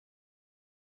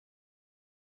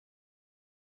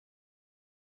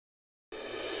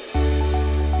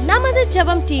நமது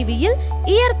ஜெபம் டிவியில்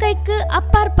இயற்கைக்கு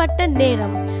அப்பாற்பட்ட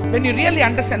நேரம். When you really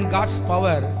understand God's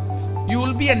power, you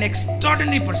will be an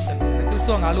extraordinary person.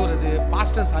 கிறிஸ்தவங்க அழுவுறது,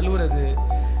 பாஸ்டர்ஸ் அழுவுறது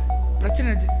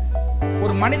பிரச்சனை.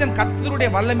 ஒரு மனிதன் கர்த்தருடைய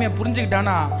வல்லமையை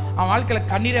புரிஞ்சுக்கிட்டானா அவன் வாழ்க்கையில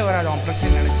கண்ணீரே வராது அவன் பிரச்சனை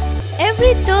நினைச்சு.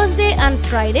 Every Thursday and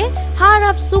Friday, Hour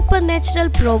of Supernatural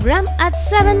program at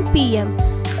 7 p.m.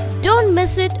 Don't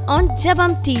miss it on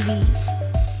Jebamtv.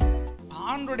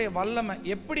 ஆண்டவருடைய வல்லமை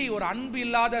எப்படி ஒரு அன்பு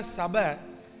இல்லாத சபை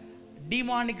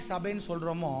டிமானிக் சபைன்னு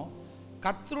சொல்றோமோ,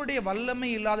 கர்த்தருடைய வல்லமை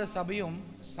இல்லாத சபையும்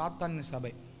சாத்தானின்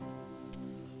சபை.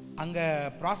 அங்க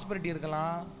ப்ராஸ்பரிட்டி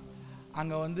இருக்கலாம்,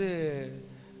 அங்க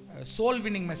சோல்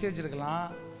வின்னிங் மெசேஜ் இருக்கலாம்.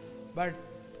 பட்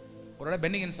ஒரு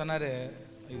பென்னிகன் சொன்னாரு,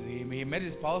 he made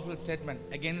this powerful statement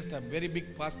against a very big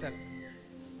pastor.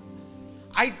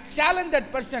 I challenge that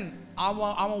person.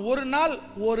 அவன் ஒரு நாள்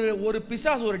ஒரு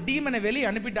பிசாசு ஒரு டீமனை வெளியே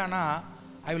அனுப்பிட்டானா,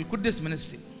 I will quit this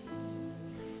ministry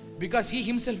because he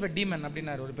himself a demon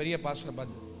அப்படினார் ஒரு பெரிய பாஸ்டரை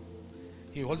பார்த்து.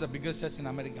 He holds the biggest church in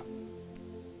America.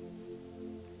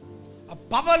 A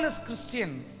powerless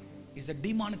Christian is a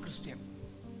demonic Christian.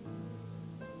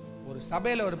 ஒரு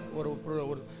சபையில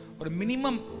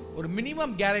ஒரு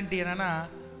மினிமம் கேரண்டி என்னன்னா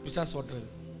பிசாசு ஓட்டுறது.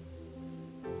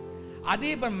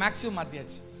 அதே இப்போ மேக்ஸிமம்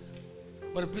மாத்தியாச்சு.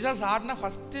 ஒரு பிசாசு ஆடினா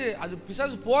ஃபர்ஸ்ட் அது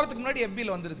பிசாசு போறதுக்கு முன்னாடி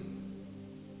எஃபியில் வந்துருது.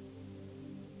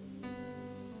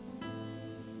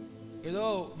 ஏதோ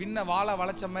விண்ண வாழை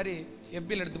வளைச்ச மாதிரி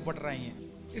எஃபியில் எடுத்து போட்டுறாங்க.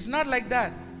 It's not like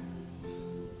that.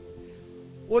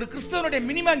 ஒரு கிறிஸ்தவனுடைய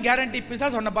மினிமம் கேரண்டி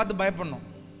பிசாசு உன்னை பார்த்து பயப்படணும்.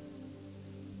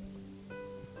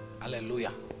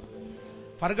 அல்லேலூயா.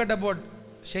 Forget about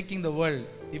shaking the world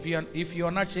if you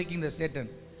are not shaking the Satan.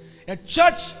 A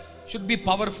church should be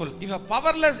powerful. If a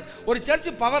powerless ஒரு church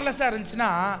powerless-ஆ இருந்துச்சுனா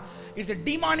it's a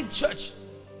demonic church.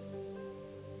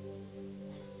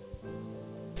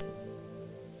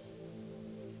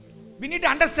 We need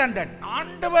to understand that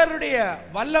ஆண்டவருடைய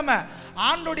வல்லமை,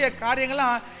 ஆண்டவருடைய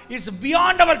காரியங்கள்லாம் it's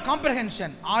beyond our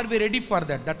comprehension. Are we ready for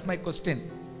that? That's my question.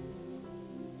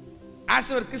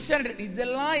 As our Christian,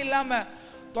 இதெல்லாம் இல்லாம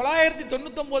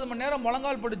 999 மணி நேரம்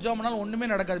முழங்கால் போட்டு ஜெபம்னாலும் ஒண்ணுமே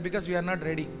நடக்காது. because we are not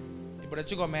ready. இப்போ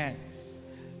வெச்சுக்கோமே,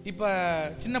 இப்போ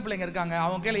சின்ன பிள்ளைங்க இருக்காங்க,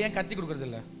 அவங்க கையில ஏன் கத்தி கொடுக்கறது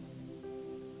இல்ல?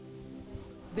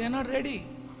 they are not ready.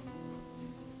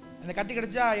 அந்த கத்தி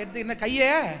கிடைச்சா எடுத்து என்ன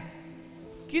கையை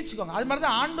கீச்சுக்கோங்க. அது மாதிரி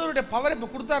தான் ஆண்டவருடைய பவர் இப்போ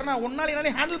கொடுத்தாருன்னா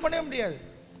ஒன்னாலே ஹேண்டில் பண்ணவே முடியாது.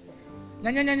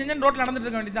 ஞஞ ரோட்ல நடந்துட்டு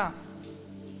இருக்க வேண்டியதான்.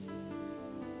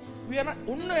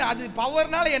 ஒண்ணு அது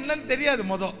பவர்னால என்னன்னு தெரியாது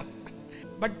மொதல்.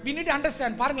 But we need to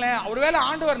understand. பாருங்களேன், ஒருவேளை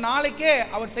ஆண்டவர் நாளைக்கே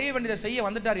அவர் செய்ய வேண்டியதை செய்ய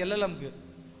வந்துட்டார் LLMக்கு,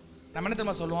 நம்ம என்ன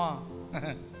தெரியுமா சொல்லுவோம்?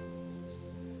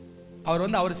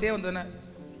 அவர் செய்ய வந்ததுன்னு,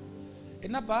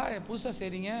 என்னப்பா புதுசாக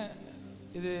செய்றீங்க,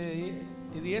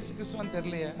 இது இயேசு கிறிஸ்துவான்னு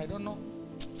தெரியலையே, ஐ டோன்ட் நோ,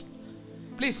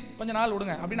 ப்ளீஸ் கொஞ்ச நாள்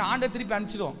விடுங்க அப்படின்னு ஆண்டவர் திருப்பி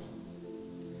அனுப்பிச்சிடுவோம்.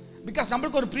 பிகாஸ்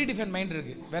நம்மளுக்கு ஒரு ப்ரீ டிஃபைன் மைண்ட்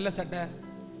இருக்கு. வெள்ளை சட்டை,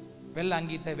 வெள்ளை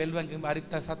அங்கீத்த, வெல்வங்கி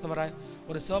அரித்த சத்தவராய்,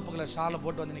 ஒரு சிவப்பு கலர் ஷாலை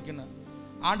போட்டு வந்து நிற்கணும்.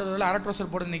 ஆண்டவர் அரை ட்ரோசர்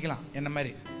போட்டு நிற்கலாம் என்ன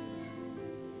மாதிரி.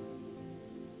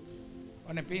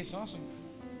 உடனே பேசும்,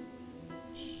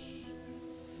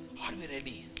 ஆர் வி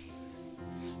ரெடி?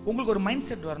 உங்களுக்கு ஒரு மைண்ட்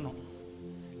செட் வரணும்.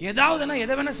 ஏதாவதுன்னா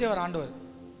எதை வேணா செய்வார் ஆண்டவர்.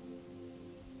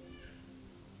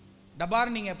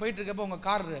 டபார் நீங்க போயிட்டு இருக்கப்ப உங்க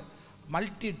கார்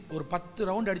மல்டி ஒரு 10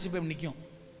 ரவுண்ட் அடிச்சு போய் நிற்கும்.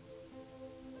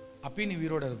 அப்பயும் நீ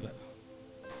உயிரோட இருப்ப.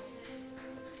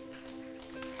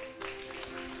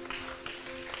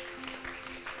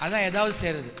 அதான் ஏதாவது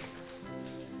செய்யறது.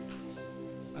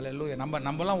 அல்லேலூயா.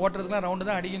 நம்மலாம் ஓட்டுறதுக்குலாம் ரவுண்டு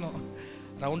தான் அடிக்கணும்.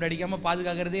 ரவுண்ட் அடிக்காம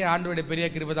பாதுகாக்கிறதே ஆண்டவருடைய பெரிய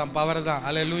கிருபை தான், பவர் தான்.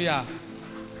 அல்லேலூயா.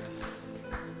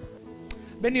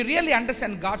 When you really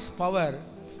understand God's power,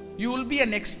 you will be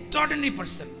an extraordinary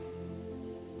person.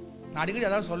 நான் அடிக்கடி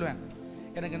அதாவது சொல்லுவேன்,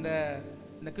 எனக்கு இந்த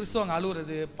கிறிஸ்தவங்க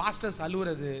அழுவுறது, பாஸ்டர்ஸ்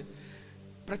அழுவுறது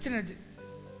பிரச்சனை.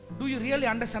 Do you really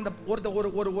understand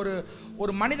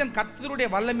ஒரு மனிதன் கர்த்தருடைய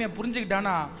வல்லமையை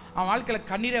புரிஞ்சுக்கிட்டானா அவன் வாழ்க்கையில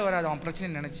கண்ணீரே வராது அவன் பிரச்சனை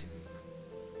நினைச்சு.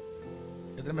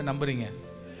 எத்தனை பேர் நம்புறீங்க?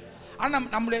 ஆனா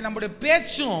நம்முடைய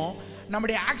பேச்சும்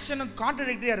நம்முடைய ஆக்ஷனும்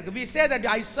கான்ட்ரடிக்டரியா இருக்கு. We say that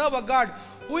I serve a God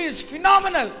who is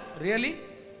phenomenal. Really?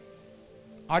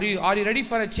 Are you ready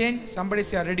for a change? Somebody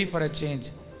say are ready for a change.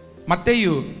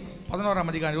 மத்தேயு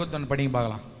 11:21 படிங்க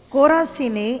பார்க்கலாம்.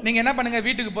 கோராசினே, நீங்க என்ன பண்ணுங்க,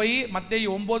 வீட்டுக்கு போய் மத்தேயு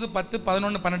 9, 10,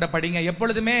 11, 12 படிங்க.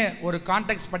 எப்பொழுதுமே ஒரு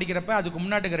கான்டெக்ஸ்ட் படிக்கிறப்ப அதுக்கு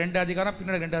முன்னாடி 2 அதிகாரம்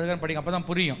பின்னாடி 2 அதிகாரம் படிங்க, அப்பதான்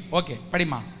புரியும். ஓகே,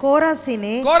 படிமா.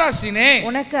 கோராசினே,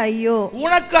 உனக்கு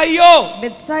ஐயோ.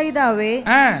 பெத்சாயிதாவே,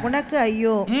 உனக்கு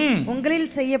ஐயோ. உங்களில்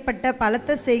செய்யப்பட்ட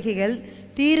பலத்த செய்கைகள்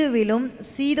தீருவிலும்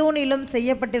சீதோனிலும்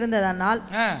செய்யப்பட்டிருந்ததனால்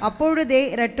அப்பொழுதே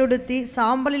ரெட்டொடுத்தி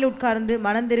சாம்பலில் உட்கார்ந்து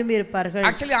மனம் திரும்பி இருப்பார்கள்.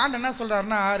 ஆக்சுவலி ஆண்டு என்ன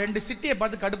சொல்றாருன்னா, 2 சிட்டியை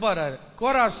பார்த்து கடுப்பாராரு.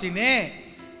 கோராசினே,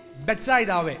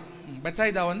 பெத்சாயிதாவே.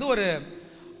 பெத்சாயிதா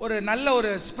ஒரு நல்ல ஒரு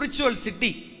ஸ்பிரிச்சுவல்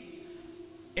சிட்டி.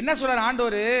 என்ன சொல்றார்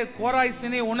ஆண்டவர்?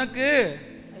 கோராயிசினே உனக்கு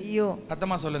ஐயோ.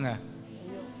 சத்தமா சொல்லுங்க,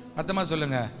 சத்தமா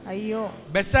சொல்லுங்க. ஐயோ.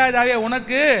 பெத்சாயிதாவே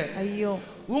உனக்கு ஐயோ.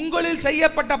 உங்களில்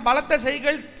செய்யப்பட்ட பலத்த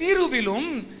செய்கள் தீருவிலும்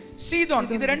சீதோன்,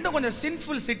 இது ரெண்டும் கொஞ்சம்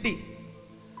சின்ஃபுல் சிட்டி.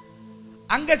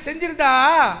 அங்க செஞ்சிருந்தா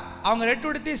அவங்க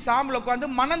ரெட்டுடுத்தி சாம்பல் உட்கார்ந்து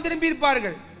மனம் திரும்பி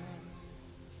இருப்பார்கள்.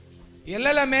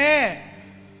 LLM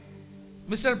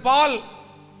mister ball,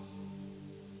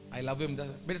 I love him,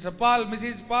 mister ball,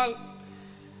 Mrs ball,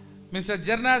 mister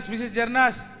ஜெர்னாஸ், Mrs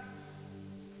ஜெர்னாஸ்,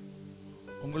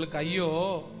 உங்களுக்கு ஐயோ.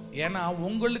 ஏன்னா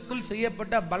உங்களுக்குள்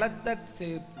செய்யப்பட்ட பலத்த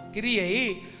கிரியை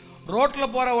ரோட்ல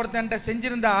போற ஒருத்தன்ட்ட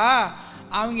செஞ்சிருந்தா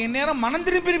அவங்க இந்நேரம் மனம்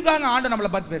திரும்பி இருக்காங்க. ஆண்டு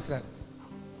நம்மளை பார்த்து பேசுறாரு.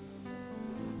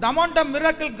 The amount of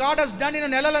miracle God has done in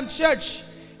an LLM church,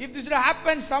 if this would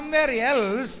happen somewhere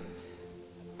else,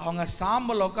 அவங்க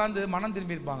சாம்பல் உட்கார்ந்து மனம்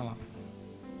திரும்பி இருப்பாங்களாம்.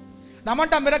 The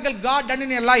amount of miracle God done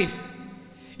in your life,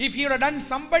 if he would have done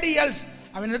somebody else,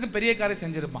 அவனுக்கு பெரிய காரியம்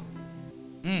செஞ்சிருப்பான்.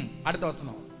 அடுத்த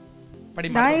வசனம்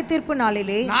படிமா. நியாயத்தீர்ப்பு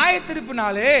நாளிலே, நியாயத்தீர்ப்பு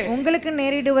நாளே உங்களுக்கு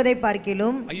நேரிடுவதை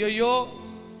பார்க்கிலும், ஐயோ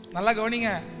நல்லா கவனிங்க,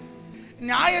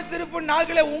 நியாயத்தீர்ப்பு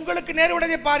நாள்களே உங்களுக்கு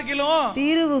நேரிடுவதை பார்க்கிலும்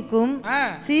தீருவுக்கும்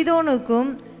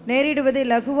சீதோனுக்கும் நேரிடுவது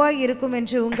லகுவாய் இருக்கும்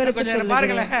என்று உங்களுக்கு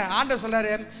பாருங்களேன். ஆண்டவர்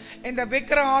சொல்றாரு, இந்த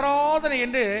விக்கிர ஆராதனை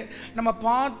என்று நம்ம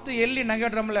பார்த்து எள்ளி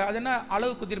நகைடுறோம்ல, அது என்ன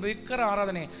அளவு குத்திருப்போம். விக்கிர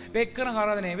ஆராதனை, விக்கிர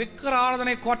ஆராதனை, விக்கிர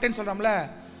ஆராதனை கோட்டைன்னு சொல்றோம்ல,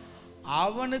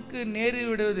 அவனுக்கு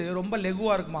நேரிடுவது ரொம்ப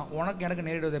லெகுவா இருக்குமா, உனக்கு எனக்கு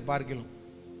நேரிடுவதை பார்க்கலாம்.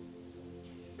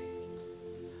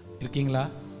 இருக்கீங்களா?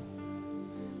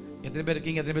 எத்தனை பேர்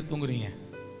இருக்கீங்க? எத்தனை பேர் தூங்குறீங்க?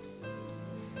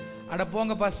 அட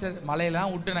போங்க பாஸ்டர்,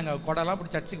 மலையெல்லாம் விட்டு நாங்கள் கொடைலாம்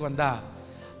இப்படி சர்ச்சுக்கு வந்தா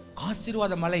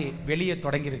ஆசீர்வாத மலை வெளியே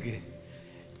தொடங்கியிருக்கு,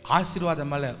 ஆசீர்வாத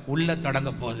மலை உள்ள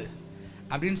தொடங்க போகுது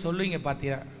அப்படின்னு சொல்லுவீங்க.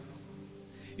 பாத்தியா,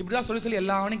 இப்படிதான் சொல்லி சொல்லி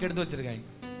எல்லாவனையும் கெடுத்து வச்சிருக்காங்க.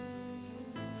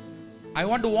 I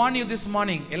want to warn you this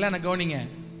morning, எல்லாம் எனக்கு கவனிங்க.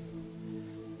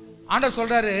 ஆண்டவர்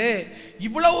சொல்றாரு,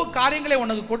 இவ்வளவு காரியங்களை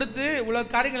உனக்கு கொடுத்து,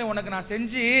 இவ்வளவு காரியங்களை உனக்கு நான்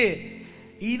செஞ்சு,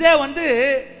 இதை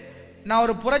நான்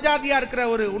ஒரு புறஜாதியா இருக்கிற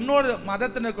ஒரு இன்னொரு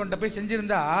மதத்தினர் கொண்ட போய்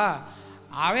செஞ்சிருந்தா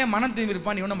அவன் மனம் திரும்பி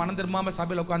இருப்பான். நீ ஒன்றும் மனம் திரும்பாம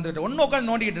சபையில் உட்காந்துக்கிட்ட ஒன்று உட்காந்து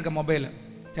நோண்டிக்கிட்டு இருக்க மொபைல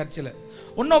சர்ச்சில்,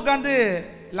 ஒன்று உட்காந்து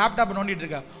லேப்டாப் நோண்டிட்டு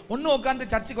இருக்கா, ஒன்று உட்காந்து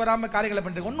சர்ச்சுக்கு வராமல் காரியங்களை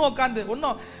பண்ணிட்டு, ஒன்று உட்காந்து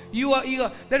ஒன்றும்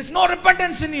there is no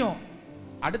repentance in you.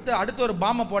 அடுத்து ஒரு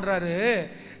பாமை போடுறாரு,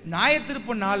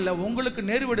 நியாயத்தீர்ப்பு நாளில் உங்களுக்கு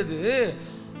நேர்விடுது,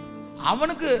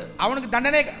 அவனுக்கு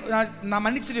தண்டனை நான்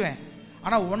மன்னிச்சிடுவேன்,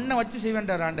 ஆனால் ஒன்றை வச்சு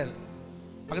செய்வேன்டார் ஆண்டர்.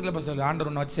 பக்கத்தில் பார்த்து சொல்லு, ஆண்டர்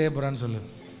ஒன்று வச்சு செய்ய போறான்னு சொல்லு.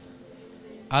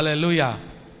 அல்லேலூயா.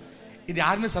 இது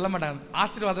யாருமே சொல்ல மாட்டாங்க,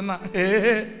 ஆசீர்வாதம் தான்.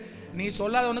 நீ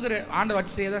சொல்லாதவனுக்கு ஆண்டர்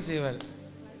வச்சு செய்ய தான் செய்வார்.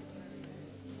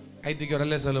 ஐத்திக்கு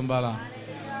ஒரு சொல்லும் பாலாம்.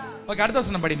 ஓகே, அடுத்த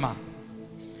வசனம் படிமா.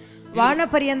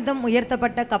 வானபரியந்தம்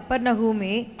உயர்த்தப்பட்ட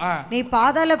கப்பர்நகூமே, நீ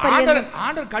பாதாள பரியந்தம்.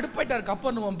 ஆண்டவர் கடுப்பாயிட்டார்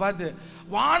கப்பர்நகூம் பார்த்து.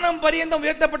 வானம் பரியந்தம்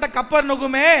உயர்த்தப்பட்ட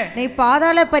கப்பர்நகூமே, நீ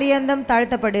பாதாள பரியந்தம்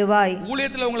தாழ்த்தப்படுவாய்.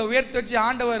 ஊழியத்தில் உங்களை உயர்த்தி வச்சு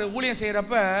ஆண்டவர் ஊழியம்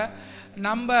செய்யறப்ப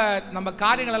நம்ம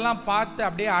காரியங்கள் எல்லாம் பார்த்து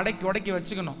அப்படியே அடக்கி உடக்கி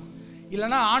வச்சுக்கணும்.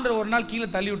 இல்லைன்னா ஆண்டவர் ஒரு நாள் கீழே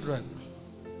தள்ளி விட்டுருவார்.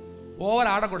 ஓவர்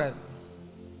ஆடக்கூடாது.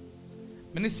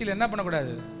 மினிஸ்ட்ரியில் என்ன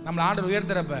பண்ணக்கூடாது, நம்மளை ஆண்டவர்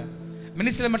உயர்த்துறப்ப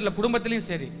மினிஸ்ட்ரியில் மட்டும் குடும்பத்திலையும்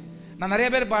சரி. நான் நிறைய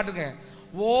பேர் பார்த்துருக்கேன்,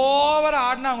 ஓவர்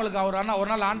ஆடினா அவங்களுக்கு அவர் ஆனால்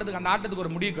ஒரு நாள் ஆண்டதுக்கு அந்த ஆட்டத்துக்கு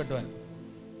ஒரு முடிவு கட்டுவார்.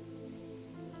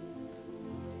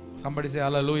 சம்படி சே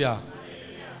அல்லேலூயா.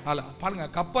 பாருங்க,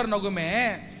 கப்பர்நகூமே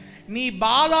நீ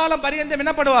பாதாளம் பரியந்தம்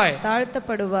என்னப்படுவாய்,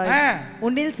 தாழ்த்தப்படுவாய்.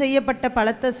 உன்னில் செய்யப்பட்ட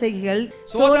பலத்த செய்கைகள்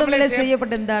சோதோமிலே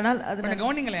செய்யப்பட்டிருந்தானால் அது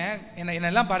கவனிங்களேன். என்ன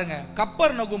எல்லாம் பாருங்க,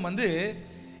 கப்பர்நகூம்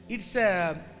இட்ஸ்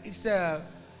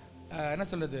என்ன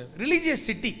சொல்றது, ரிலீஜியஸ்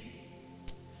சிட்டி.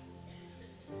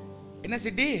 என்ன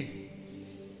சிட்டி?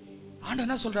 ஆண்டவர்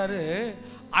என்ன சொல்றாரு,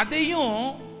 அதையும்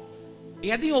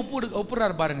எதையும்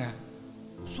ஒப்புறாரு பாருங்க.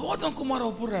 சோதம் குமார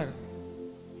ஒப்புறாரு.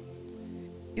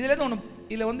 இதுல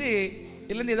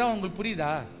இதுலேருந்து ஏதாவது உங்களுக்கு புரியுதா?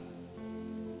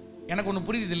 எனக்கு ஒன்று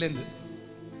புரியுது இதுலேருந்து.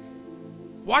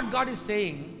 What God is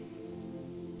saying,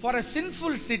 for a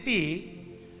sinful city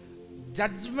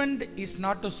judgement is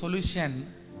not a solution,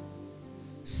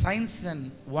 science and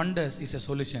wonders is a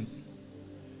solution.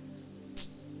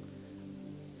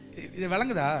 இது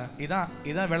விளங்குதா?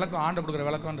 இதான் விளக்கம், ஆண்டு கொடுக்குற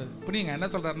விளக்கம்ன்றது புரியுங்க. என்ன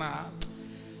சொல்றாருன்னா,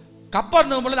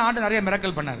 கப்பர்நகூம்ல ஆண்டு நிறைய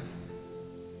மிராக்கிள் பண்ணார்.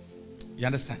 You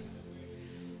understand?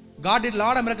 God did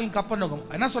lot of miracle in Capernaum.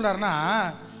 என்ன சொல்றாருன்னா,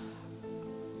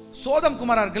 சோதம்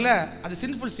குமாரா இருக்குல்ல, அது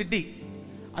சின்ஃபுல் சிட்டி,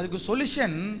 அதுக்கு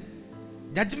சொல்யூஷன்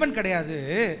ஜட்ஜ்மெண்ட் கிடையாது,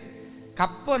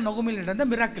 கப்பர்நகூமில் நடந்த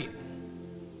மிராக்கிள்.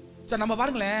 ஸோ நம்ம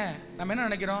பாருங்களேன், நம்ம என்ன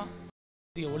நினைக்கிறோம்,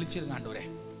 ஒளிச்சிருங்க ஆண்டவரே,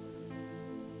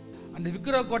 அந்த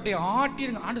விக்கிரக கோட்டையை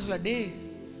ஆட்டிருங்க. ஆண்டு சொல்ல, day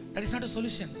that is not a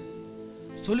solution.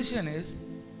 Solution is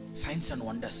science and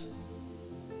wonders.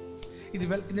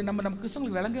 இது நம்ம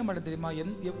கிறிஸ்தவங்களுக்கு விளங்கவே மாட்டேன் தெரியுமா?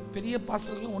 பெரிய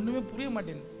பாஸ்டர்களும் ஒன்றுமே புரிய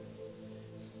மாட்டேங்குது.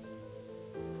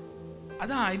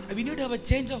 அதான் we need to have a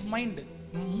change of mind.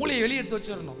 மூளையை வெளியே எடுத்து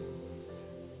வச்சிடணும்.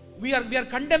 we are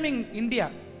condemning India,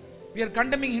 we are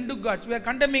condemning Hindu gods, we are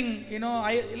condemning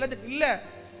இல்ல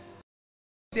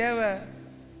தேவை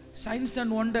சயின்ஸ்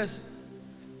அண்ட் ஒண்டர்ஸ்.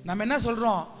 நம்ம என்ன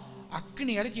சொல்றோம்,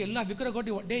 அக்னி இறக்கி எல்லா விக்கிர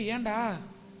கோட்டி டே ஏண்டா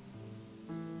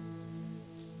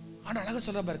ஆனா அழகா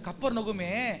சொல்ற பாரு, கப்பர்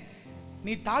நகுமே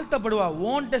நீ தாழ்த்தப்படுவா,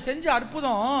 ஓன்ட்ட செஞ்ச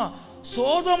அற்புதம்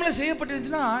சோதோம்ல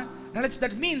செய்யப்பட்டிருந்துச்சுன்னா நினைச்சு.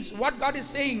 that means what God is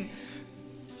saying,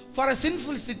 for a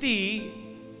sinful city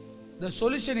the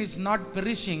solution is not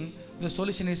perishing, the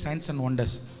solution is signs and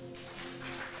wonders.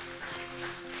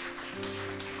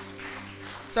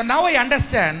 So now I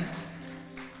understand,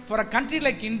 for a country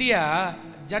like India,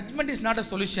 judgment is not a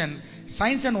solution,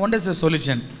 signs and wonders is a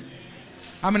solution.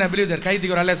 I mean, I believe that.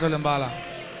 Karthi or Allah bala.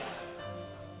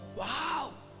 Wow,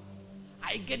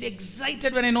 I get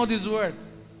excited when I know this word.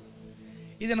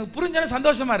 இது எனக்கு புரிஞ்ச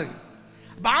சந்தோஷமா இருக்கு.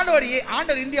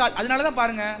 ஆண்டவர் India, அதனால தான்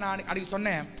பாருங்க நான் அன்னைக்கு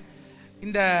சொன்னேன்,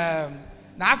 இந்த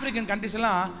ஆப்பிரிக்கன் கண்ட்ரிஸ்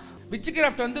எல்லாம் விச்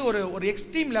கிராஃப்ட் வந்து ஒரு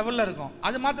எக்ஸ்ட்ரீம் லெவலில் இருக்கும்.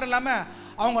 அது மாத்திரம் இல்லாமல்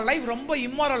அவங்க லைஃப் ரொம்ப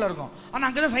இம்மாரலாக இருக்கும். ஆனால்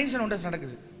அங்கே தான் சயின்ஸ் அண்ட் ஒண்டர்ஸ்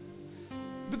நடக்குது.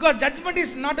 Because judgement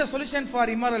is not a solution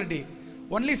for இம்மாரலிட்டி,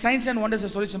 only science and wonders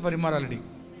a solution for இம்மாரலிட்டி.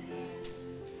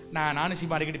 நானும்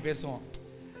சீமா அடிக்கடி பேசுவோம்.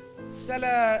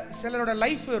 சிலரோட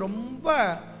லைஃப் ரொம்ப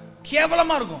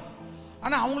கேவலமாக இருக்கும்.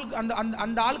 ஆனால் அவங்களுக்கு அந்த அந்த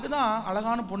அந்த ஆளுக்கு தான்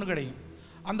அழகான பொண்ணு கிடைக்கும்,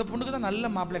 அந்த பொண்ணுக்கு தான் நல்ல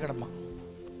மாப்பிள்ளை கிடப்பான்.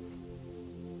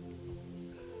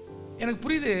 எனக்கு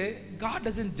புரியுது, God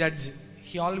doesn't judge,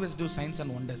 he always do signs and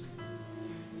wonders.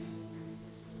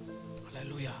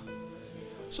 Hallelujah.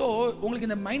 So உங்களுக்கு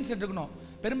இந்த மைண்ட் செட் இருக்கணும்.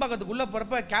 பெரும்பாக்கத்துக்குள்ள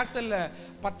போறப்ப கேஸ்டல்ல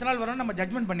 10 நாள் வரணும், நம்ம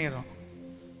ஜட்மெண்ட் பண்ணிடுறோம்.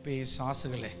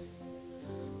 சாசுகளே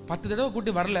 10 தடவை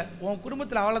கூட்டி வரல, உன்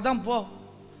குடும்பத்தில் அவ்வளோதான் போ.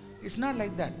 It's not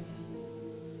like that.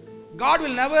 God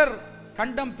will never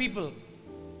condemn people.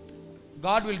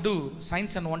 God will do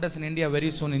signs and wonders in India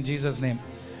very soon in Jesus name.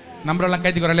 நம்பரெல்லாம்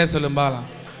கைதி குரலே சொல்லும் பாலாம்.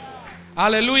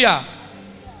 ஹல்லேலூயா.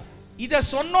 இதை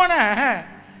சொன்னோன்னே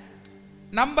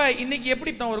நம்ம இன்னைக்கு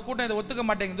எப்படி ஒரு கூட்டம் இதை ஒத்துக்க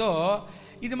மாட்டேங்குதோ,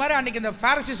 இது மாதிரி அன்னைக்கு இந்த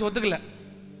ஃபாரிசீஸ் ஒத்துக்கல.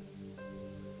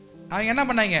 அவங்க என்ன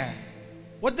பண்ணாங்க,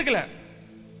 ஒத்துக்கல.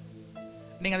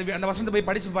 நீங்க அந்த வசனத்தை போய்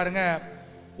படிச்சு பாருங்க.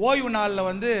 ஓய்வு நாளில்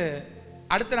வந்து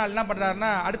அடுத்த நாள் என்ன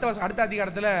பண்றாருன்னா, அடுத்த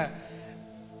அதிகாரத்தில்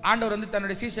ஆண்டவர் வந்து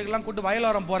தன்னுடைய சீஷர்கள்லாம் கூட்டு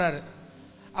வயலோரம் போறாரு.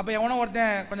 அப்போ எவனோ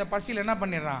ஒருத்தன் கொஞ்சம் பசியில் என்ன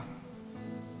பண்ணிடுறான்,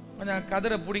 கொஞ்சம்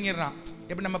கதிரை பிடிங்கிடுறான்.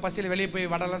 எப்படி நம்ம பசியில் வெளியே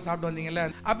போய் வடலாம் சாப்பிட்டு வந்தீங்கல்ல.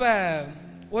 அப்போ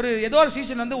ஏதோ ஒரு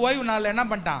சீசன் வந்து ஓய்வு நாளில் என்ன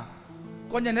பண்ணிட்டான்,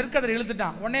 கொஞ்சம் நெற்கதிரை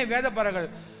இழுத்துட்டான். உடனே வேதப்பாரர்கள்,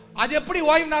 அது எப்படி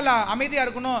ஓய்வு நாள் அமைதியாக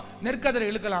இருக்கணும், நெற்கதிரை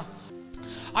இழுக்கலாம்,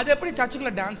 அது எப்படி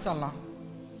சர்ச்சுக்குள்ள டான்ஸ் ஆடலாம்,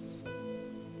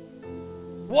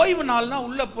 ஓய்வு நாள்னா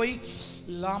உள்ள போய்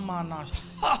லாமானா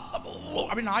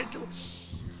அப்படின்னு ஆடிட்டு,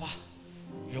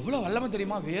 எவ்வளோ வல்லமை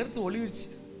தெரியுமா, வேர்த்து ஒளிவிச்சு.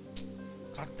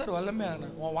 கர்த்தர் வல்லமே.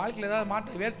 உன் வாழ்க்கையில் ஏதாவது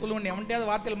மாற்றம், வேர்த்து ஒழுவன்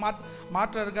எவன்ட்டையாவது வார்த்தையில்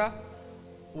மாற்றம் இருக்கா?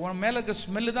 உன் மேலே இருக்க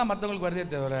ஸ்மெல்லு தான் மற்றவங்களுக்கு வருதே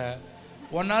தவிர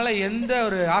உன்னால் எந்த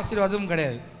ஒரு ஆசீர்வாதமும்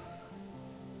கிடையாது.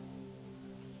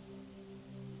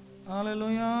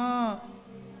 Hallelujah.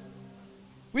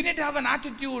 We need to have an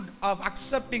attitude of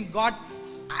accepting God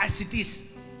as it is.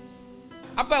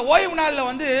 அப்ப ஓய்வு நாளில்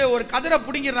வந்து ஒரு கதிரை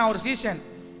பிடிங்கிறான் ஒரு சீசன்.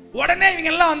 உடனே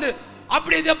இவங்க எல்லாம் வந்து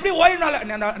அப்படி இது எப்படி ஓய்வு நாள்,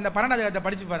 அந்த 12ஆவது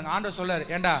படிச்சு பாருங்க. ஆண்டவர் சொல்றாரு,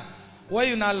 ஏண்டா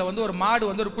ஓய்வு நாளில் வந்து ஒரு மாடு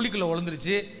வந்து ஒரு குழிக்குள்ள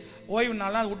விழுந்துருச்சு, ஓய்வு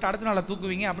நாள்லாம் விட்டு அடுத்த நாளை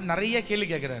தூக்குவீங்க அப்படின்னு நிறைய கேள்வி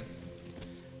கேட்கிறாரு.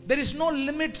 There is no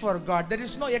limit for God. There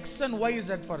is no X and Y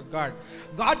Z for God.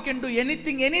 God can do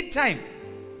anything anytime.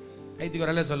 ஐதி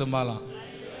குரலே சொல்லும் பாலாம்.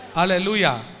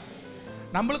 ஹல்லேலூயா.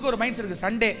 நம்மளுக்கு ஒரு மைண்ட் செட் இருக்கு.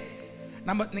 சண்டே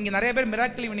நீங்க நிறைய பேர்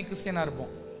மிராக்கிள் ஈவினிங் கிறிஸ்டியனா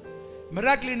இருப்போம்.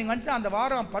 மிராக்கிள் ஈவினிங் வந்து அந்த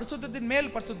வாரம் பரிசுத்தத்தின்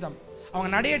மேல் பரிசுத்தம், அவங்க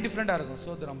நடைய டிஃப்ரெண்டா இருக்கும்.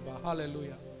 சோதரம்பா.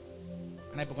 ஹல்லேலூயா.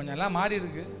 ஆனா இப்போ கொஞ்சம் எல்லாம் மாறி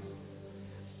இருக்கு.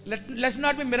 Let's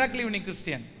not be miracle evening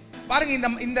Christian. பாருங்க,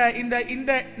 இந்த இந்த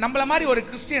இந்த நம்மள மாதிரி ஒரு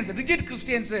கிறிஸ்டியன்ஸ், ரிஜிட்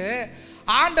கிறிஸ்டியன்ஸ்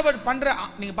ஆண்டவர் பண்ற,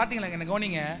 நீங்க பாத்தீங்களா, எனக்கு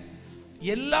கவனிங்க,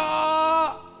 எல்லா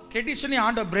ட்ரெடிஷனையும்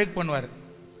ஆண்டவர் பிரேக் பண்ணுவார்.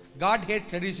 God hate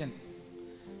tradition.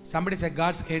 Somebody say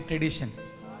God hate tradition.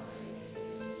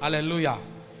 Hallelujah.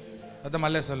 அத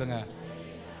மல்ல சொல்லுங்க.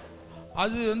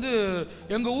 அது வந்து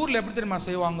எங்க ஊர்ல எப்படி தெரியுமா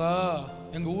செய்வாங்க,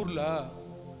 எங்க ஊர்ல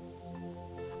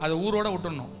அதை ஊரோட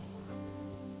விட்டுறணும்.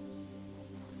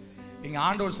 இங்க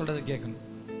ஆண்டவர் சொல்றதை கேட்கணும்.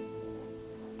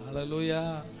 ஹல்லேலூயா.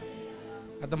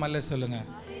 அத மல்ல சொல்லுங்க.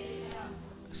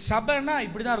 சபைனா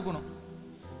இப்படிதான் இருக்கணும்.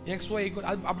 XY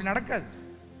அப்படி நடக்காது.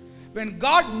 When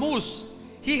God moves,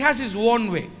 he has his own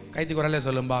way. கைதி குரலே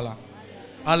சொல்லும் பாலாம்.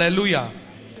 ஹல்லேலூயா.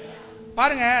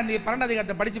 பாருங்க, அந்த 12ஆவது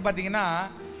அதிகாரத்தை படிச்சு பார்த்தீங்கன்னா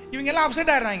இவங்க எல்லாம்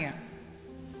அப்செட் ஆயிடுறாங்க.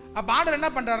 அப்ப ஆண்டவர் என்ன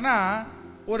பண்றாருன்னா,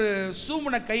 ஒரு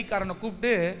சூமுன கைக்காரனை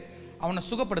கூப்பிட்டு அவனை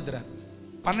சுகப்படுத்துறார்.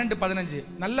 12-15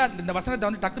 நல்லா இந்த வசனத்தை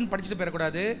வந்து டக்குன்னு படிச்சுட்டு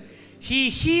போயிடக்கூடாது. He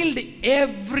healed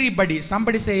everybody.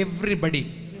 Somebody say everybody.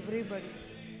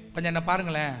 கொஞ்சம் என்ன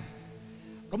பாருங்களேன்.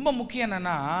 ரொம்ப முக்கியம்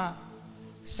என்னன்னா,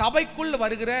 சபைக்குள்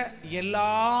வருகிற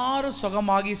எல்லாரும்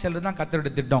சுகமாகி செல்றது தான்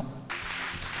கர்த்தருடைய திட்டம்.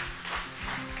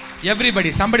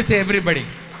 Everybody. Somebody say everybody.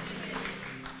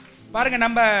 பாருங்க,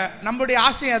 நம்மளுடைய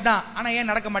ஆசை அதான். ஆனா ஏன்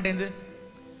நடக்க மாட்டேங்குது?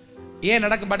 ஏன்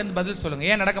நடக்க மாட்டேங்குது? பதில் சொல்லுங்க.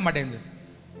 ஏன் நடக்க மாட்டேங்குது?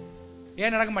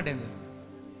 ஏன் நடக்க மாட்டேங்குது?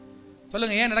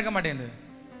 சொல்லுங்க, ஏன் நடக்க மாட்டேங்குது?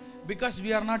 Because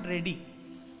we are not ready.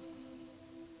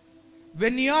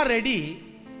 When you are ready,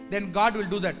 then God will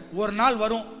do that. ஒரு நாள்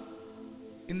வரும்,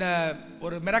 இந்த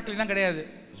ஒரு மிராக்கிள்லாம் கிடையாது,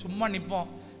 சும்மா நிற்போம்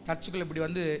சர்ச்சுக்குள்ள, இப்படி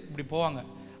வந்து இப்படி போவாங்க,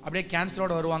 அப்படியே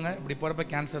கேன்சரோடு வருவாங்க, இப்படி போகிறப்ப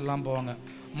கேன்சர்லாம் போவாங்க,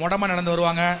 மொடமாக நடந்து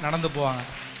வருவாங்க, நடந்து போவாங்க.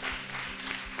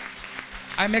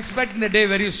 I am expecting the day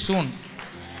very soon.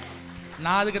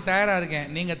 நான் அதுக்கு தயாராக இருக்கேன்.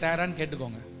 நீங்கள் தயாரான்னு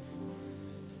கேட்டுக்கோங்க.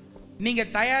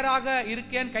 நீங்கள் தயாராக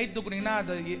இருக்கேன்னு கை தூக்குனீங்கன்னா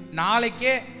அது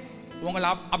நாளைக்கே உங்களை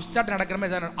அப்செட் நடக்கிற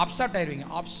மாதிரி அப்செட் ஆயிடுவீங்க.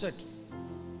 அப்செட்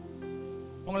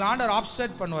உங்களை ஆண்டவர்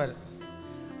அப்செட் பண்ணுவார்.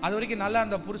 அது வரைக்கும் நல்லா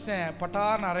அந்த புருஷன்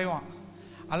பட்டார்னு அறைவான்.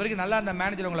 அது வரைக்கும் நல்லா அந்த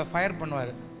மேனேஜர் உங்களை ஃபயர்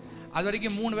பண்ணுவார். அது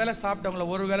வரைக்கும் 3 வேளை சாப்பிட்டவங்கள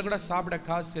ஒரு வேளை கூட சாப்பிட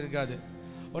காசு இருக்காது.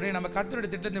 உடனே நம்ம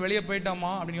கர்த்தருடைய திட்டத்தை வெளியே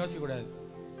போயிட்டோமா அப்படின்னு யோசிக்கக்கூடாது.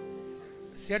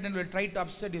 Satan will try to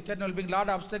upset you. Satan will bring lot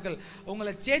of obstacle.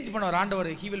 உங்களை சேஞ்ச் பண்ணுவார் ஆண்டவர்.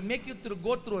 He will make you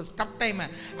go through a tough time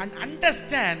and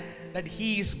understand that he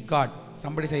is God.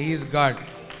 Somebody say he is God.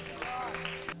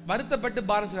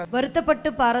 வருத்தப்பட்டு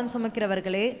பாரம்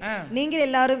சுமக்கிறவர்களே, நீங்கள்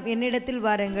எல்லாரும் என்னிடத்தில்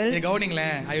வாருங்கள். கவனிங்களே,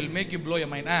 I will make you blow your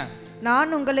mind.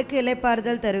 நான் உங்களுக்கு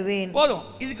இளைப்பாறுதல் தருவேன். போதும்.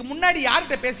 இதுக்கு முன்னாடி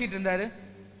யார்கிட்ட பேசிட்டு இருந்தாரு?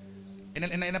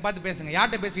 என்ன பார்த்து பேசுங்க.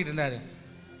 யார்கிட்ட பேசிட்டு இருந்தாரு?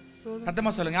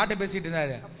 சத்தமா சொல்லுங்க. யார்கிட்ட பேசிட்டு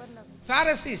இருந்தாரு?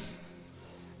 Pharisees.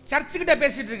 சர்ச்சுக்கிட்ட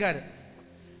பேசிட்டு இருக்காரு.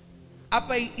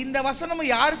 அப்ப இந்த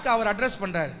வசனமும் யாருக்கு அவர் அட்ரஸ்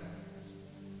பண்றாரு?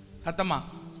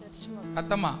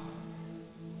 சத்தமா.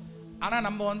 ஆனா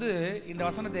நம்ம வந்து இந்த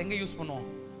வசனத்தை எங்க யூஸ் பண்ணுவோம்?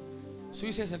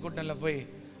 சுவிசேஷ கூட்டம்ல போய்,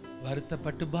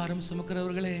 வருத்தப்பட்டு பாரம்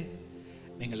சுமக்கிறவர்களே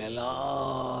நீங்கள்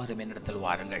எல்லாரும் என்னிடத்தில்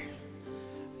வாருங்கள்,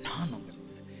 நான்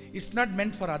உங்களுக்கு. It's not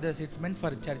meant for others, it's meant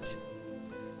for search.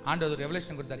 ஆண்டவர் ஒரு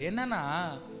ரெவலேஷன் கொடுத்தார். என்னன்னா,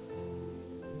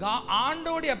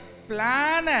 ஆண்டோடைய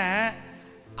பிளான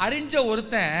அறிஞ்ச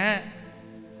ஒருத்தன்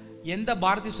எந்த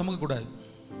பாரத்தையும் சுமக்க கூடாது.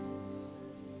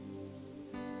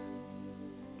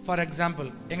 ஃபார் எக்ஸாம்பிள்,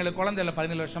 எங்களுக்கு குழந்தை இல்லை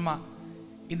 17 வருஷமா,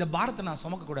 இந்த பாரத்தை நான்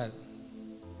சுமக்க கூடாது.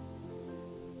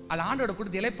 அது ஆண்டோட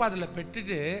கொடுத்து இளைப்பாறுதலை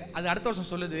பெற்றுட்டு அது அடுத்த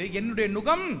வருஷம் சொல்லுது, என்னுடைய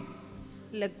நுகம்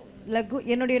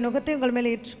என்னுடைய நுகத்தை உங்கள்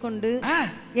மேல ஏற்றுக்கொண்டு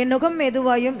என் நுகம்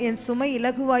மெதுவாயும் என் சுமை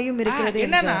இலகுவாயும் இருக்கிறது.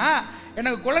 என்னன்னா,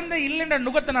 எனக்கு குழந்தை இல்லைன்ற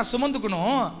நுகத்தை நான்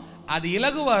சுமந்துக்கணும், அது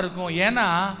இலகுவா இருக்கும். ஏன்னா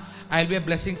I will be a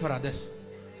blessing for others.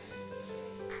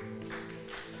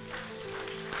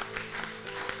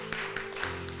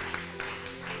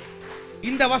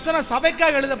 இந்த வசனம்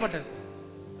சபைக்காக எழுதப்பட்டது.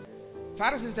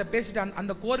 பாரிசேயர்கிட்ட பேசிட்டு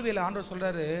அந்த கோர்வையில் ஆண்டவர்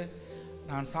சொல்றாரு,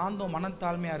 நான் சாந்தம்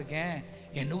மனத்தாழ்மையா இருக்கேன்,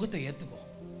 என் நுகத்தை ஏத்துக்கோ.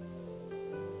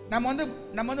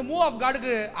 நம்ம வந்து மூவ் ஆஃப்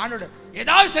காடுக்கு ஆண்டோட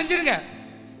ஏதாவது செஞ்சிருங்க.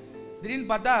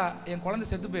 திடீர்னு பார்த்தா என் குழந்தை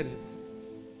செத்து போயிருது.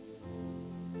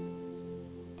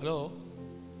 ஹலோ,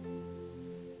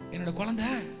 என்னோட குழந்தை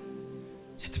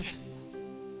செத்து போயிருது.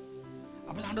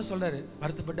 அப்பதான் ஆண்டவர் சொல்றாரு,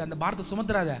 வருத்தப்பட்டு அந்த பாரத்தை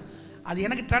சுமத்துறாத, அது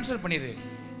எனக்கு டிரான்ஸ்ஃபர் பண்ணிடு.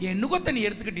 என் நுகத்தை நீ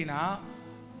எடுத்துக்கிட்டீங்கன்னா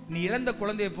நீ இழந்த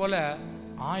குழந்தையை போல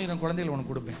 1000 குழந்தைகள்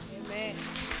உனக்கு கொடுப்பேன்.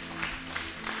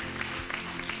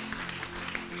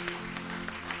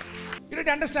 You need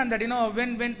to understand that, you know,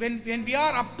 when we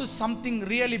are up to something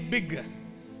really big,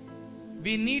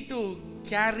 we need to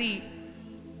carry.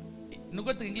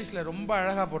 நுகத்துக்கு இங்கிலீஷ்ல ரொம்ப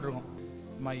அழகா போட்டிருக்கோம்,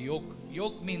 my yoke.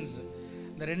 Yoke means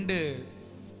இந்த 2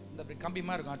 இந்த கம்பி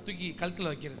மாதிரி இருக்கும், தூக்கி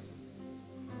கழுத்துல வைக்கிறது.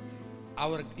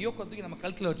 அவர் யோக்கை தூக்கி நம்ம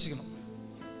கழுத்துல வச்சுக்கணும்.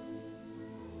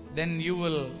 Then you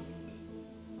will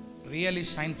really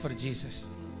shine for Jesus.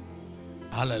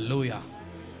 Hallelujah.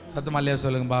 சத்தமா இல்லையா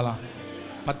சொல்லுங்க பாலாம்.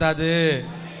 பத்தாது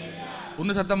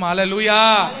இன்னும் சத்தமா ஹalleluya.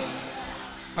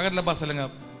 பக்கத்துல பா சொல்லுங்க.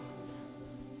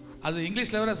 அது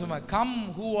இங்கிலீஷ்ல வர சும்மா, come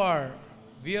who are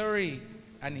weary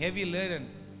and heavy laden.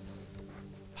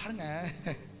 பாருங்க,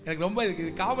 எனக்கு ரொம்ப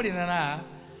காமெடி என்னன்னா,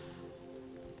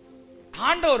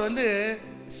 ஆண்டவர் வந்து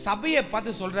சபையை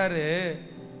பார்த்து சொல்றாரு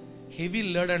ஹெவி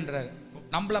லேடன்றாரு.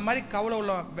 நம்மள மாதிரி கவலை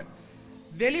உள்ள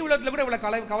வெளி உலகத்தில் கூட இவ்வளோ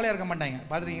கவலையாக இருக்க மாட்டாங்க.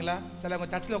 பார்த்துருக்கீங்களா? சில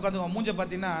சர்ச்சில் உட்காந்து மூஞ்ச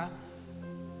பார்த்தீங்கன்னா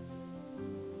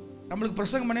நம்மளுக்கு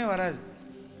பிரசங்கம் பண்ணவே வராது.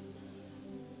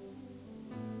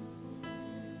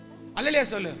 அல்லையா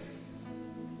சொல்லு,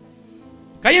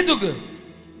 கையை தூக்கு.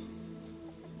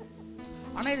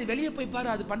 ஆனால் இது வெளியே போய் பாரு,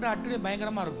 அது பண்ணுற அட்டுடைய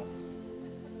பயங்கரமாக இருக்கும்.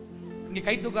 இங்கே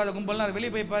கை தூக்காத கும்பல்லாம்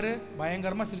வெளியே போய் பாரு,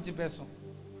 பயங்கரமாக சிரித்து பேசும்.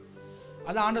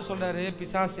 அதான் ஆண்டவர் சொல்கிறாரு,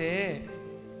 பிசாசே,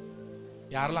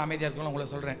 யாரெல்லாம் அமைதியாக இருக்கணும் உங்களை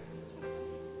சொல்கிறேன்,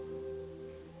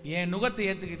 என் நுகத்தை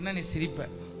ஏற்றுக்கிட்டனா நீ சிரிப்ப.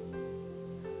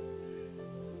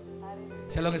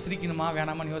 சிலவங்க சிரிக்கணுமா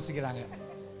வேணாமான்னு யோசிக்கிறாங்க.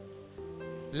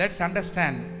 Let's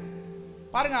understand.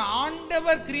 பாருங்க,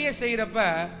 ஆண்டவர் கிரியை செய்யறப்ப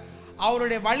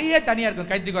அவருடைய வழியே தனியா இருக்கும்.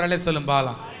 கைத்துக்கு வரலே சொல்லும்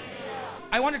பாலாம்.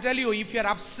 I want to tell you, if you are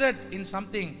upset in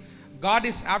something, God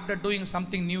is after doing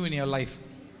something new in your life.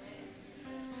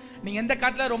 நீங்க எந்த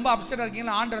காத்துல ரொம்ப அப்செட்டா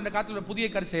இருக்கீங்களோ ஆண்டவர் அந்த காத்துல ஒரு புதிய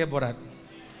காரியம் செய்ய போறார்.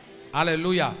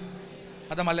 ஹalleluya.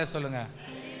 அத மல்ல சொல்லுங்க.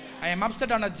 I am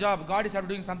upset on a job, God is after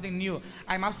doing something new.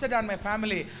 I am upset on my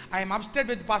family, I am upset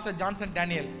with Pastor Johnson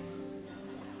Daniel.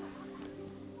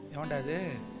 எவன்டாது?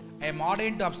 I am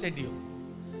ordained to upset you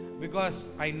because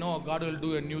I know God will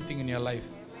do a new thing in your life.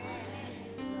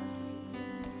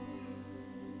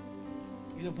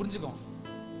 இதை புரிஞ்சுக்கோ.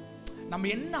 நம்ம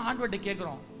என்ன ஆண்டவர்கிட்ட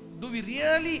கேட்குறோம்? Do we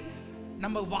really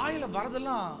நம்ம வாயில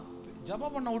வரதெல்லாம்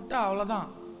ஜெபம் பண்ண விட்டா அவ்வளோதான்.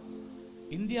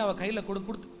 இந்தியாவை கையில்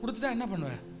கொடுத்துட்டா என்ன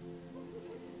பண்ணுவ?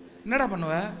 என்னடா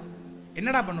பண்ணுவ?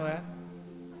 என்னடா பண்ணுவ?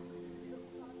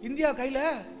 இந்தியா கையில்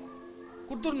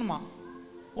கொடுத்துடணுமா?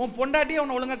 உன் பொண்டாட்டியே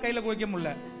அவனை ஒழுங்கா கையில் கொடுக்க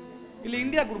முடியல, இல்லை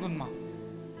இந்தியா கொடுக்கணுமா?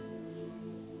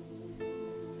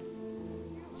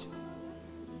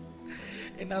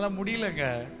 என்னால் முடியலங்க.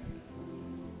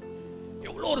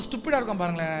 எவ்வளோ ஒரு ஸ்டூப்பிடாக இருக்கும்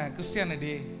பாருங்களேன்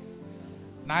கிறிஸ்டியானிட்டி.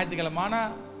 ஞாயிற்றுக்கிழமான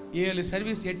 7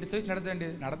 சர்வீஸ் 8 சர்வீஸ் நடத்த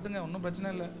வேண்டியது. நடத்துங்க, ஒன்றும் பிரச்சனை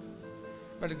இல்லை.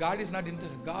 But God is not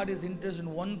interested. God is interested in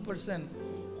one person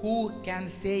who can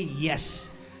say yes.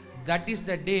 That is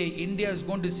the day India is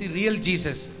going to see real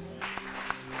Jesus.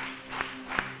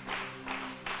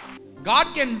 God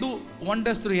can do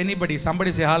wonders through anybody.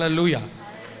 Somebody say hallelujah.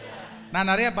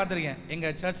 நான் நிறைய பார்த்துருக்கேன்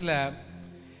எங்கள் சர்ச்சில்.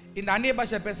 இந்த அந்நிய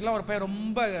பாஷை பேசலாம் ஒரு பையன்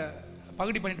ரொம்ப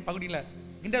பகுதியில்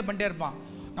இன்டர் பண்ணிட்டே இருப்பான்.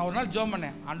 நான் ஒரு நாள் ஜோம்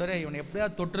பண்ணேன், ஆண்டவரே இவனை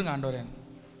எப்படியாவது தொட்டுருங்க ஆண்டவரே.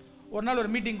 ஒரு நாள் ஒரு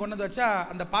மீட்டிங் கொண்டு வந்து வச்சா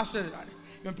அந்த பாஸ்டர்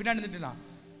இவன் பின்னாடி இருந்துட்டுனா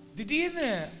திடீர்னு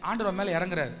ஆண்டவர் மேலே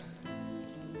இறங்குறாரு,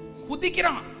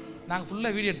 குதிக்கிறான். நாங்கள்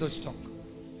ஃபுல்லாக வீடியோ எடுத்து வச்சிட்டோம்.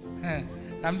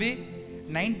 தம்பி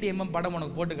 90mm படம்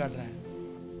உனக்கு போட்டு காட்டுறேன்.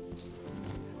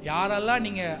 யாரெல்லாம்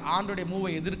நீங்கள் ஆண்டோடைய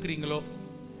மூவை எதிர்க்கிறீங்களோ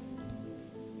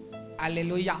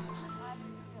அல்லேலூயா,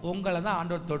 உங்களை தான்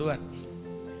ஆண்டவர் தொடுவார்.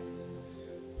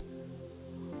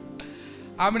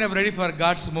 I'm ready for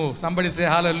God's move. Somebody say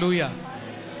hallelujah.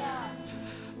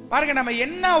 பாருங்க, நம்ம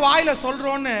என்ன வாயில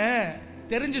சொல்றோம்னு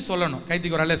தெரிஞ்சு சொல்லணும்.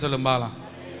 கைத்துக்கு ஒரு அல்லே சொல்லும் பாலாம்.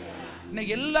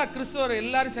 இன்னைக்கு எல்லா கிறிஸ்தவர்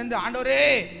எல்லாரும் சேர்ந்து ஆண்டவரே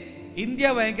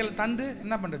இந்தியாவை எங்களை தந்து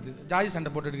என்ன பண்றது? ஜாதி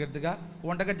சண்டை போட்டு இருக்கிறதுக்கா?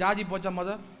 உன்கிட்ட ஜாதி போச்சா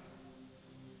முத?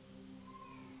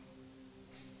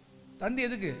 தந்து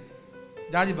எதுக்கு?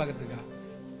 ஜாதி பார்க்கறதுக்கா?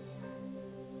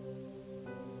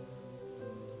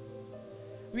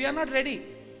 We are not ready,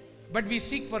 but we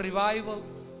seek for revival.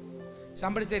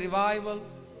 Somebody say revival.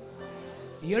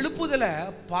 எழுப்புதல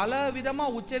பல விதமா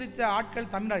உச்சரித்த ஆட்கள்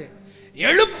தமிழ்.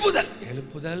 எழுப்புதல்,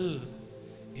 எழுப்புதல்,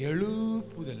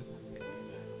 எழுப்புதல்,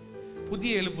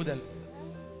 புதிய எழுப்புதல்,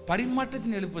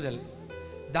 பரிமாற்றத்தின் எழுப்புதல்,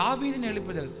 தாவீதின்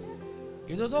எழுப்புதல்,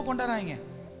 ஏதோ கொண்டாடுறாங்க.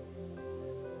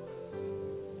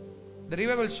 The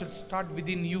revival should start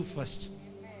within you first.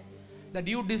 That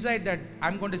you decide that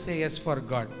I'm going to say yes for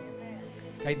God.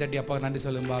 கை தட்டி அப்பா நன்றி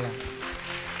சொல்லும் பாலம்.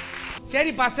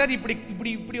 சரி பாஸ்டர்,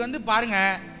 இப்படி வந்து பாருங்க,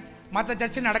 மற்ற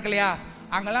சர்ச்சு நடக்கலையா?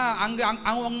 அங்கெல்லாம்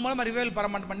அவங்க மூலமாக ரிவைவல் பெற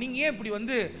மாட்டேன். நீங்கள் ஏன்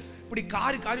இப்படி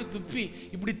காரி துப்பி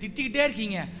இப்படி திட்டிக்கிட்டே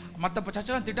இருக்கீங்க? மற்ற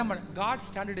சர்ச்செல்லாம் திட்ட மாட்டேன். God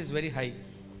standard is very high.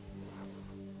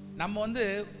 நம்ம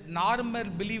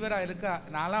நார்மல் பிலீவராக இருக்கா?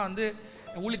 நான்லாம்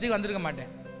ஊழியத்துக்கு வந்திருக்க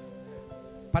மாட்டேன்.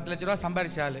 10 லட்ச ரூபா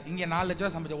சம்பாதிச்சாள், இங்கே 4 லட்ச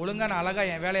ரூபா சம்பாதிச்சேன். ஒழுங்காக நான்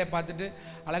அழகாக என் வேலையை பார்த்துட்டு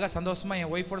அழகாக சந்தோஷமாக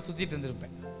என் ஒய்ஃபோடு சுற்றிட்டு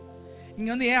இருந்திருப்பேன்.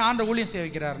 இங்கே ஏன் ஆண்டவர் ஊழியம் செய்ய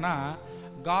வைக்கிறாருன்னா,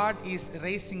 God is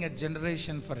raising a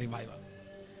generation for revival.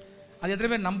 அது எத்தனை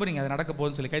பேர் நம்புறீங்க அது நடக்க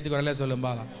போகுதுன்னு சொல்லி? கைத்துக்கு வரல சொல்லும்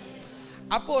பாலாம்.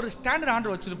 அப்போ ஒரு ஸ்டாண்டர்ட்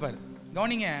ஆண்டவர் வச்சிருப்பார்.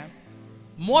 கவனிங்க,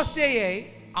 மோசேயை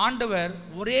ஆண்டவர்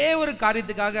ஒரே ஒரு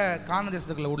காரியத்துக்காக கானான்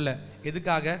தேசத்துக்குள்ள உள்ள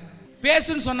எதுக்காக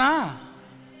பேசுன்னு சொன்னா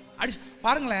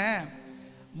பாருங்களேன்.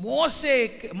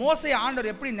 மோசே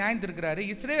ஆண்டவர் எப்படி நியாயம் இருக்கிறாரு?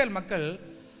 இஸ்ரேல் மக்கள்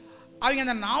அவங்க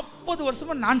அந்த 40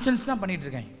 வருஷமா நான்சென்ஸ் தான் பண்ணிட்டு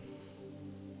இருக்காங்க.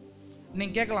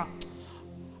 நீங்க கேட்கலாம்,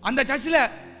 அந்த சர்ச்சில்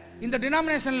இந்த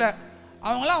டினாமினேஷன்ல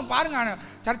அவங்களாம் பாருங்க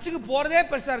சர்ச்சுக்கு போறதே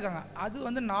பெருசா இருக்காங்க.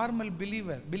 அது நார்மல்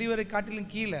பிலீவரை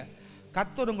காட்டிலும் கீழே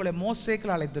கர்த்தர் உங்களை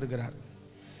மோசேக்குள்ள அழைத்திருக்கிறார்.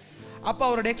 அப்போ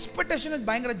அவரோட எக்ஸ்பெக்டேஷன்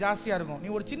பயங்கர ஜாஸ்தியா இருக்கும். நீ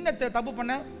ஒரு சின்ன தப்பு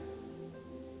பண்ண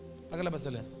பகல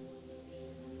பஸ்ல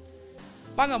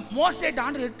பாங்க, மோசேட்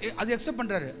ஆண்டவர் அது எக்ஸெப்ட்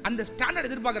பண்றாரு, அந்த ஸ்டாண்டர்ட்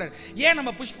எதிர்பார்க்கறாரு. ஏன்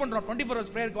நம்ம புஷ் பண்றோம்? 24 hours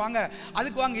பிரேயருக்கு வாங்க,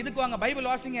 அதுக்கு வாங்க, இதுக்கு வாங்க, பைபிள்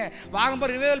வாசிங்க, வாரம்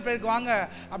போற ரிவைவல் பிரேயருக்கு வாங்க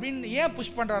அப்படின்னு ஏன்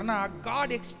புஷ் பண்றாருன்னா,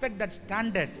 God expect that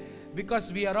standard because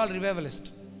we are all revivalist.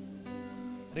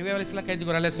 ரிவைவலிஸ்ட்லாம்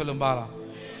கைத்துக்கு வரலே சொல்லும் பாலாம்.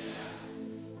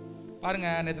 பாருங்க,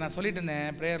 நேற்று நான் சொல்லிட்டு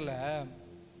இருந்தேன் பிரேயர்ல,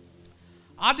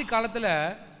 ஆதி காலத்தில்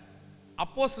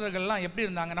அப்போஸ்தலர்கள்லாம் எப்படி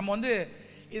இருந்தாங்க? நம்ம வந்து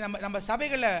நம்ம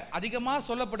சபைகளில் அதிகமாக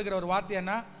சொல்லப்படுகிற ஒரு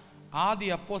வார்த்தைன்னா ஆதி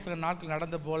அப்போஸ்தலர் நாட்கள்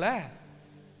நடந்த போல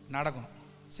நடக்கும்.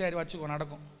 சரி வச்சுக்கோ,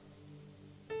 நடக்கும்.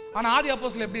 ஆனால் ஆதி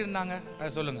அப்போஸ்தலர் எப்படி இருந்தாங்க? அதை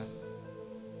சொல்லுங்க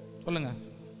சொல்லுங்க.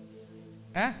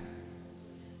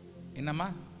 என்னம்மா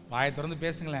வாயை திறந்து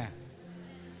பேசுங்களேன்.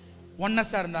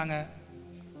 ஒன்னஸாக இருந்தாங்க.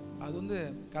 அது வந்து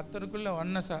கர்த்தருக்குள்ள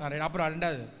ஒன்னஸாக. அப்புறம்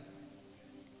ரெண்டாவது,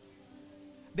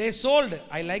 they sold.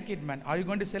 I like it, man. Are you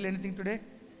going to sell anything today?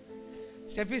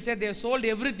 Steffi said they sold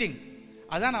everything.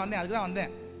 அதான் நான் வந்தேன், அதுக்கு தான்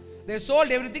வந்தேன். They sold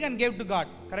everything and gave to God.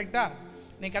 கரெக்டா?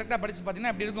 நீங்கள் கரெக்டாக படித்து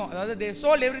பார்த்தீங்கன்னா எப்படி இருக்கும்? அதாவது they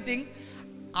sold everything.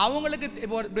 அவங்களுக்கு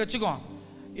இப்போ வச்சுக்கோ,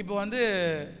 இப்போ வந்து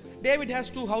David has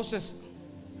 2 houses.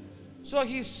 So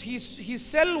he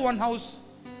sell one house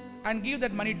and give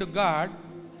that money to God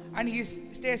and he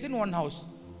stays in one house.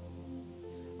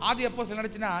 ஆதி அப்போஸ்தலர்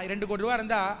நடந்துச்சுன்னா 2 கோடி ரூபா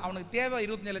இருந்தால் அவனுக்கு தேவை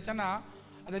 25 லட்சம்னா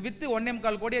அதை விற்று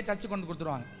 1.25 கோடியை சர்ச்சு கொண்டு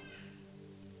கொடுத்துருவாங்க.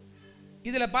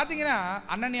 இதில் பார்த்தீங்கன்னா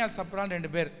அனனியால் சப்ரான்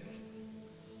 2 பேர்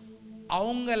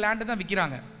அவங்க லேண்டை தான்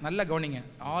விற்கிறாங்க. நல்லா கவனிங்க,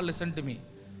 ஆல் லிசன் டு மீ.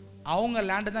 அவங்க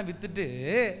லேண்டை தான் விற்றுட்டு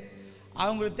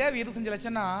அவங்களுக்கு தேவை 25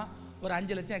 லட்சம்னா ஒரு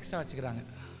 5 லட்சம் எக்ஸ்ட்ரா வச்சுக்கிறாங்க.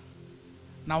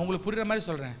 நான் உங்களுக்கு புரிகிற மாதிரி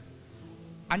சொல்கிறேன்.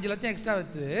 5 லட்சம் எக்ஸ்ட்ரா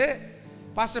விற்று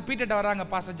பாஸ்டர் பீட்டர்ட்ட வராங்க,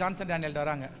 பாஸ்டர் ஜான்சன் டேனியல்ட்ட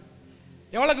வராங்க.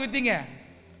 எவ்வளோக்கு விற்றீங்க?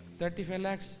 35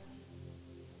 lakhs.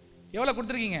 எவ்வளோ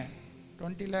கொடுத்துருக்கீங்க?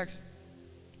 20 lakhs.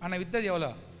 ஆனால் விற்றது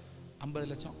எவ்வளோ? 50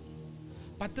 லட்சம்.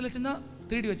 10 லட்சம் தான்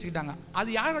திருடி வச்சுக்கிட்டாங்க. அது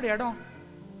யாரோட இடம்?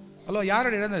 ஹலோ,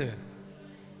 யாரோட இடம் அது?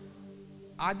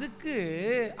 அதுக்கு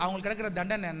அவங்களுக்கு கிடைக்கிற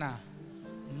தண்டனை என்ன?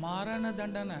 மரண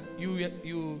தண்டனை.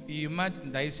 You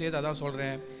imagine. தயவுசெய்து அதான்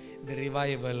சொல்கிறேன், இந்த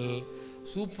ரிவைவல்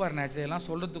சூப்பர் நேச்சுரல் எல்லாம்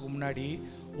சொல்கிறதுக்கு முன்னாடி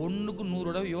 1க்கு 100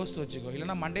 தடவை யோசித்து வச்சுக்கோ,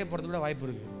 இல்லைன்னா மண்டையை போகிறதுக்கு கூட வாய்ப்பு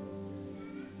இருக்குது.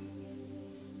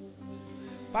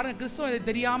 பாருங்கள், கிறிஸ்தவம் இது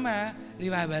தெரியாமல்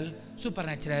ரிவைவல், சூப்பர்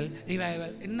நேச்சுரல்,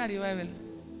 ரிவைவல். என்ன ரிவைவல்?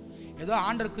 ஏதோ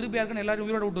ஆண்டவர் கிருபையாக இருக்குன்னு எல்லாரும்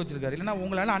உயிரோட விட்டு வச்சிருக்காரு. இல்லைன்னா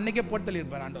உங்களால் அன்னைக்கே போட்டு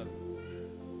தள்ளியிருப்பார் ஆண்டவர்.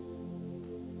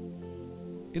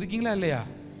 இருக்கீங்களா இல்லையா?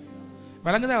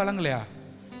 விளங்குதா விளங்கலையா?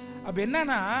 அப்போ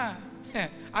என்னன்னா,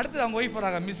 அடுத்தது அவங்க ஒய்ஃப்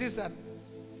வராங்க, Mrs sir.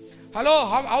 Hello,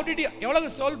 how did you, எவ்வளோ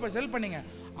செல் பண்ணீங்க?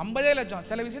 50 லட்சம்.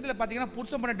 சில விஷயத்தில் பார்த்தீங்கன்னா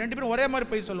புருஷன் பண்ண 2 பேரும் ஒரே மாதிரி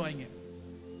போய் சொல்லுவாங்க.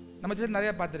 நம்ம சேர்த்து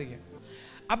நிறையா பார்த்துருக்கேன்.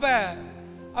 அப்போ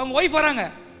அவங்க ஒய்ஃப் வராங்க.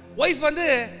 ஒய்ஃப் வந்து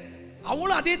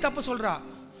அவங்களும் அதே தப்பு சொல்கிறா.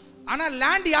 ஆனால்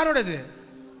லேண்ட் யாரோடது?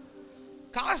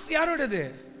 காசு யாரோடது?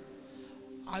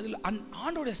 அதில்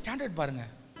ஆண்டோட ஸ்டாண்டர்ட் பாருங்க.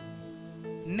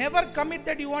 Never commit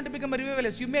that you want to become a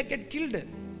revivalist. You may get killed.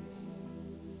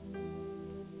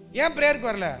 ஏன் பிரேயருக்கு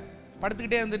வரல?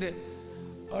 படுத்துக்கிட்டே இருந்துட்டு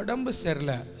உடம்பு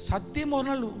சரியில்லை. சத்தியமாக ஒரு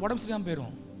நாள் உடம்பு சரியாமல்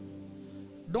போயிடும்.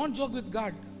 Don't joke with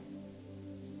God.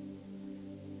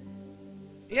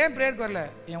 ஏன் பிரேயருக்கு வரல?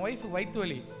 என் ஒய்ஃபுக்கு வயிற்று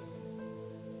வலி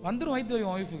வந்துடும். வயிற்று வலி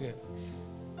என் ஒய்ஃபுக்கு.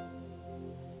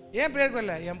 ஏன் பிரேயருக்கு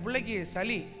வரல? என் பிள்ளைக்கு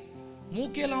சளி,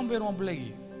 மூக்கே இல்லாமல் போயிடும் என்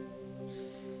பிள்ளைக்கு.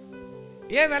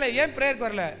 ஏன் வேலை? ஏன் பிரேயருக்கு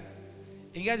வரல?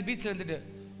 எங்கேயாவது பீச்சில் இருந்துட்டு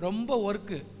ரொம்ப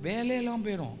ஒர்க்கு, வேலையெல்லாம்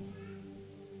போயிடும்.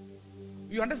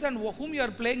 You understand whom you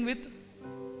are playing with?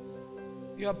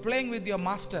 You are playing with your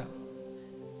master.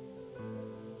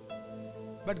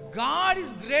 But God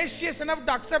is gracious enough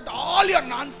to accept all your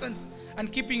nonsense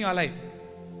and keeping you alive.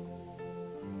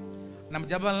 நம்ம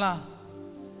ஜெபம்லாம்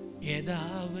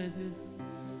ஏதாவது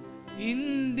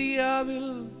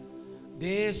இந்தியாவில்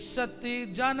தேசத்தை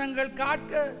ஜனங்கள்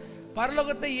காட்க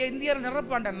பரலோகத்தை இந்தியர்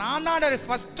நிரப்பாண்ட நான் தான்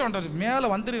ஃபர்ஸ்ட் ஆண்டவர் மேலே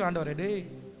வந்துருவேன் ஆண்டவர். டே,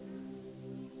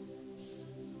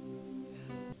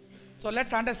 ஸோ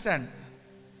லெட்ஸ் அண்டர்ஸ்டாண்ட்.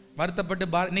 வருத்தப்பட்டு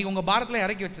நீங்கள் உங்கள் பாரத்தில்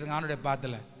இறக்கி வச்சிருங்க ஆண்டோடைய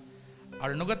பாத்தில்.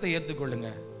 அவருடைய நுகத்தை ஏற்றுக்கொள்ளுங்க,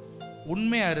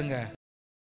 உண்மையாக இருங்க.